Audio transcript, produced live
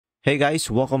Hey guys,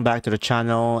 welcome back to the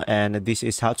channel, and this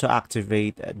is how to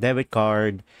activate a debit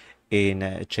card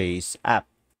in Chase app.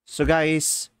 So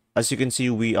guys, as you can see,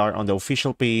 we are on the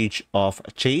official page of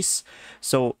Chase.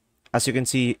 So as you can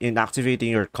see, in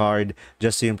activating your card,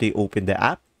 just simply open the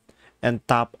app and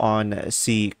tap on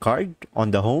see card on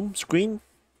the home screen.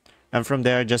 And from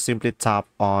there, just simply tap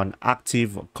on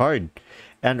active card.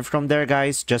 And from there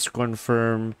guys, just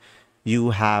confirm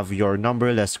you have your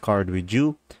numberless card with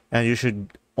you, and you should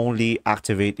only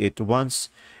activate it once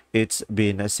it's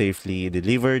been safely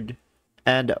delivered.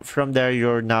 And from there,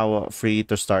 you're now free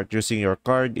to start using your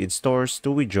card in stores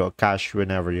to withdraw cash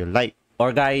whenever you like.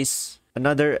 Or guys,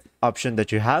 another option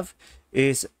that you have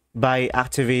is by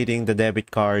activating the debit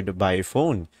card by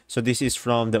phone. So this is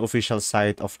from the official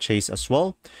site of Chase as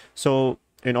well. So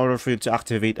in order for you to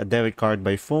activate a debit card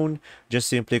by phone, just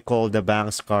simply call the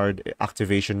bank's card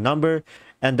activation number,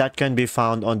 and that can be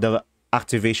found on the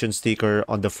activation sticker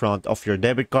on the front of your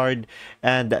debit card,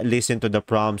 and listen to the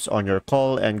prompts on your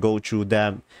call and go through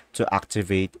them to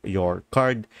activate your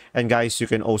card. And guys, you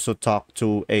can also talk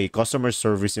to a customer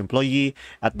service employee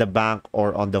at the bank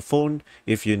or on the phone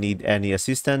if you need any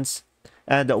assistance.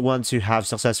 And once you have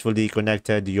successfully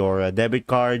connected your debit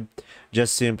card,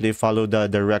 just simply follow the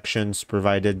directions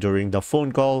provided during the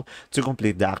phone call to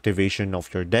complete the activation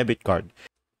of your debit card.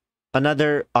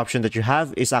 Another option that you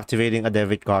have is activating a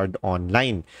debit card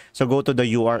online. So go to the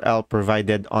URL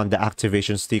provided on the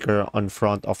activation sticker on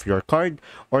front of your card,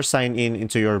 or sign in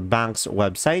into your bank's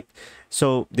website.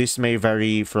 So this may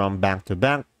vary from bank to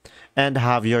bank, and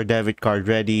have your debit card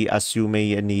ready as you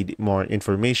may need more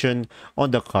information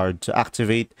on the card to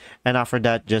activate. And after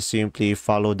that, just simply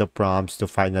follow the prompts to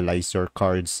finalize your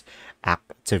card's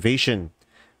activation.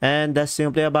 And that's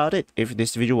simply about it. If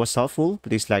this video was helpful,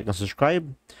 please like and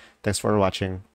subscribe. Thanks for watching.